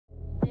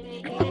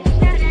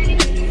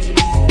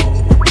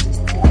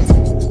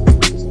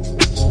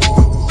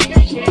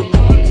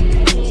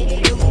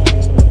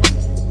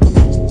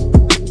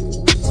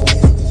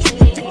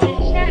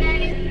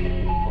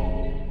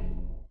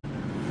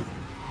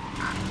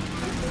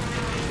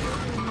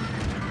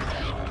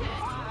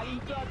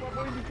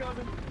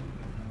coming.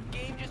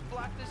 Game just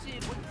blocked us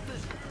in. What's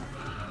this?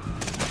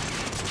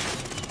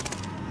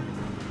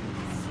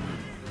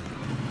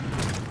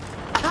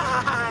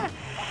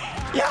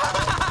 Yeah!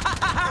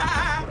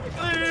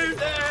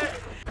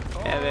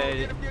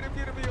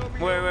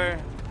 Where?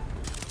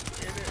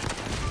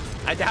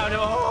 I downed him.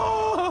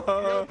 Oh!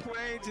 Your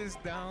plane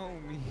just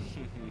downed me.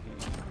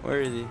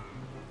 Where is he?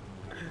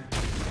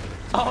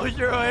 Oh,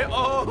 Troy!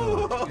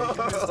 Oh!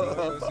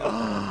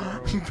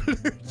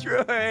 Blue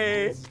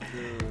Troy!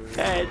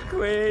 That's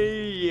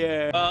crazy.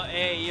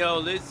 Hey, yo,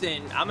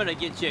 listen. I'm gonna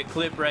get you a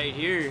clip right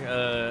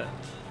here.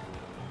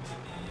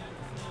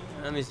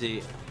 Let me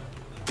see.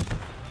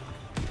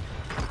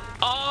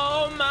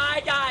 Oh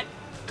my God!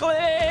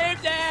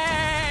 Clifton!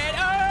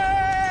 Oh!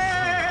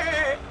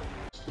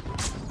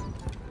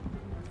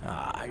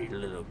 Ah, you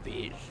little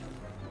bitch.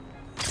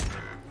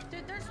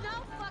 Dude, there's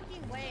no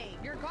fucking way.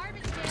 You're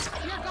garbage,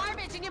 bitch. You're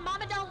garbage, and your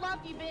mama don't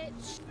love you,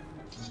 bitch.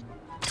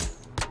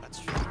 That's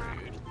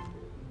rude.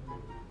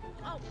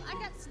 Oh, I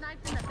got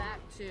sniped in the back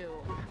too.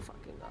 Oh my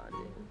fucking god,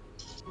 dude.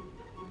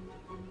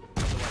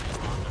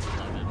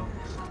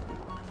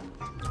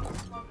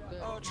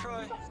 Oh,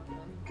 Troy.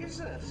 What is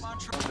this? Come on,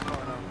 Troy.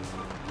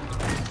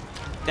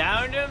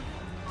 Downed him.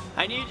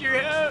 I need your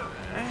help.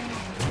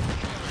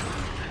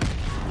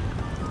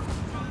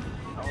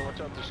 Oh,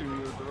 watch out to shoot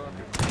you with the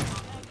rocket.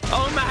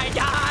 Oh my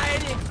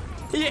God!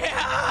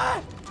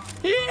 Yeah!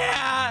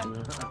 Yeah!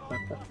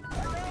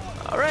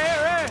 All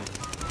right.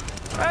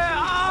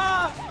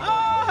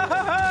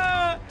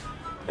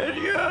 Let's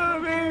go,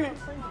 baby.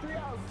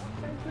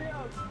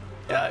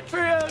 Yeah,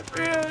 three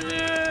out,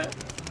 yeah.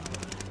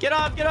 Get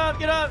up,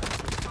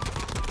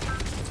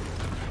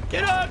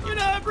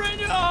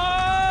 Brandon.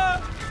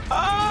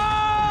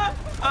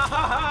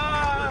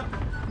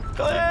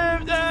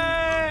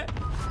 Clifton!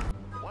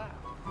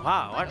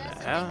 Wow, what the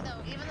hell?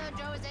 Even though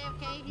Joe is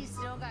AFK, he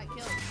still got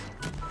killed.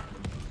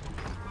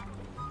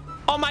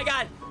 Oh my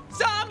God!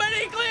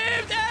 Somebody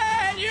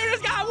Clifton! You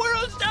just got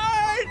world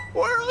start!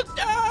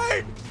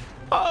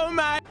 Oh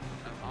my!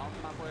 I'm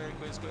not playing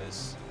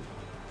Gwiz.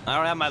 I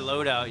don't have my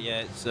loadout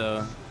yet,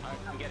 so.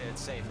 I'm getting it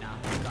safe now.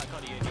 I'll go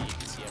to you and you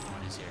can see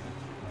everyone is here.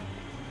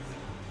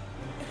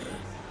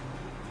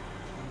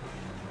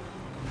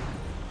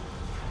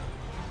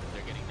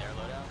 They're getting their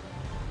loadout.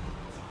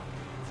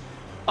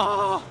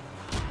 Oh!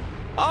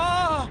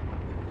 Oh,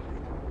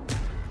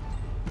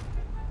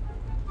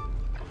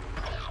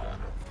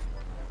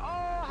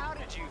 how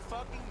did you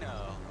fucking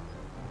know?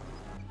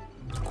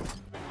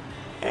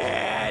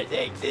 Yeah,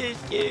 take this,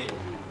 kid.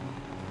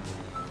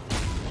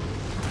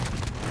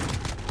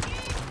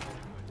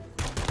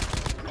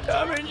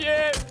 Coming,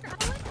 Jim!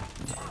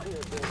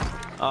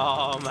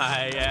 Oh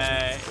my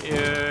God,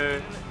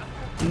 dude.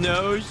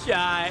 No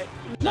shot.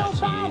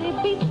 Nobody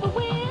beats the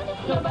wind.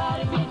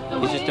 Nobody beats the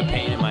wind. It's just a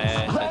pain in my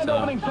ass. Grand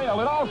opening sale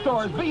at all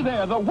stores. Be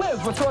there. The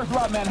Gwiz with stores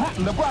throughout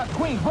Manhattan, the Bronx,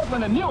 Queens,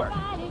 Brooklyn, and Newark.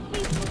 Nobody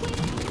beats the wind.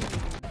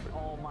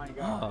 Oh my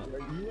God.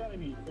 You gotta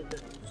be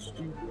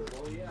stupid.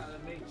 Well, yeah,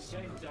 that makes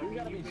sense. You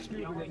gotta be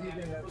stupid if you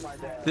think that's my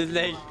dad.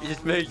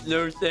 This makes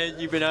no sense.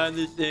 You've been on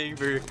this thing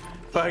for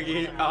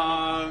fucking.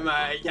 Oh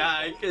my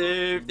God,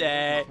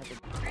 Clifton.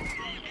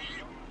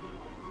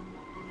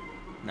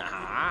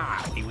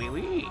 Nah,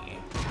 wee.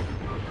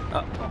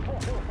 Oh.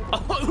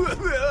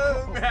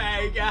 Oh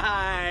my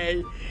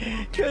God,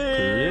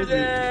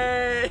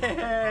 Clifton.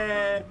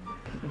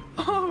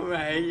 Oh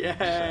my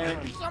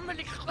God.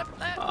 Somebody clip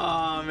that.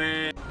 Oh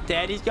man.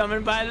 Daddy's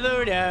coming by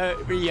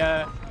loadout for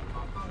ya.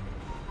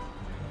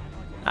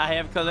 I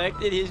have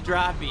collected his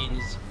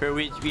droppings for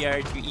which we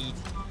are to eat.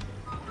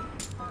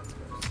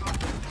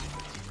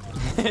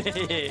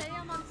 Say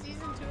I'm on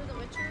season 2 of The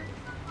Witcher.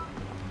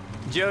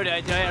 Joe, did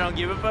I tell you I don't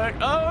give a fuck?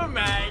 Oh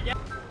my God.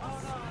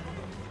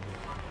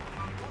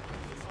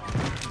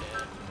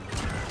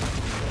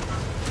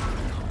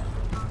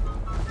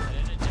 I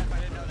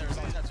didn't know there was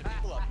all types of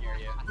people up here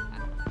yet.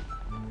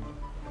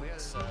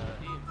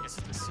 Guess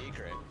it's a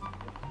secret.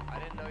 I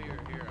didn't know you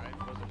were here. I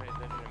wasn't paying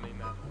attention to me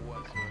map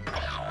whatsoever.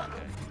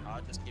 Okay.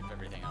 I'll just keep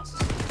everything else.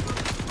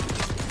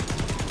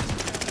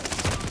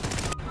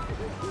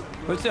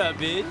 What's up,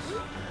 bitch?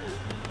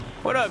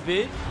 What up,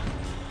 bitch?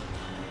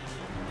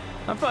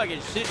 I'm fucking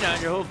shitting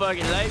on your whole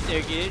fucking life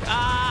there, kid.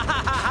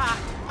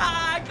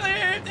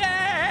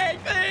 Clifton!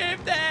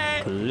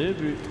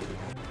 Clifton!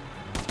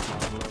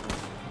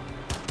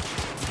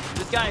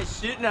 This guy's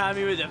shitting on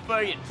me with a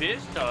fucking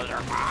pistol.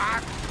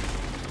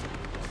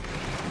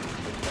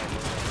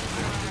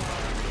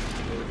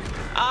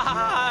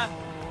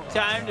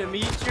 Time to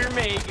meet your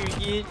maker,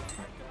 kid.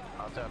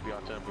 I'll tap you.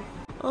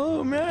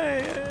 Oh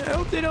man, I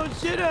hope they don't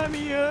shit on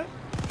me, Oh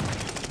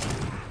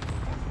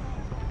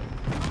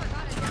my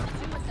god, I downed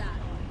 2 with that.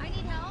 I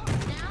need help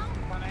now.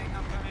 I'm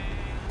coming.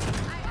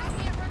 I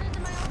can't run into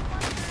my own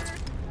cluster.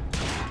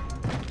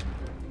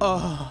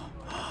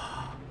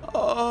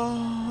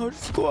 Oh,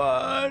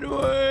 squad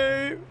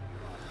wave.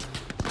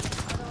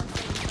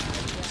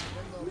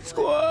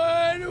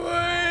 Squad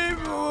wave,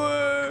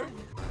 boy.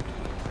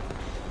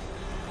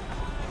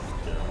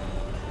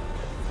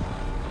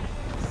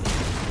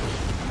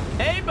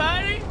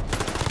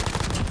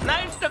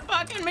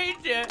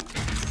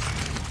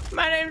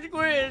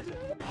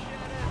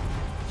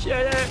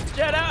 Shut up,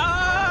 shut up.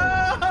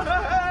 Oh!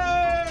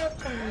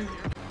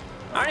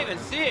 I don't even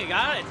see it,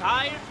 God. It's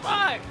high as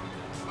fuck.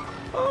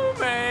 Oh,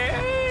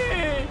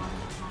 man.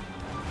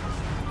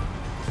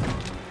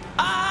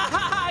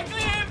 Ah,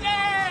 clip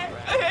that.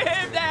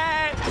 Clip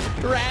that.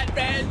 Rat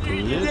bastard,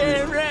 you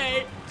damn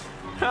right.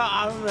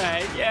 Oh,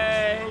 my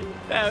God.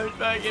 That was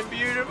fucking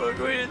beautiful,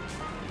 Gwiz.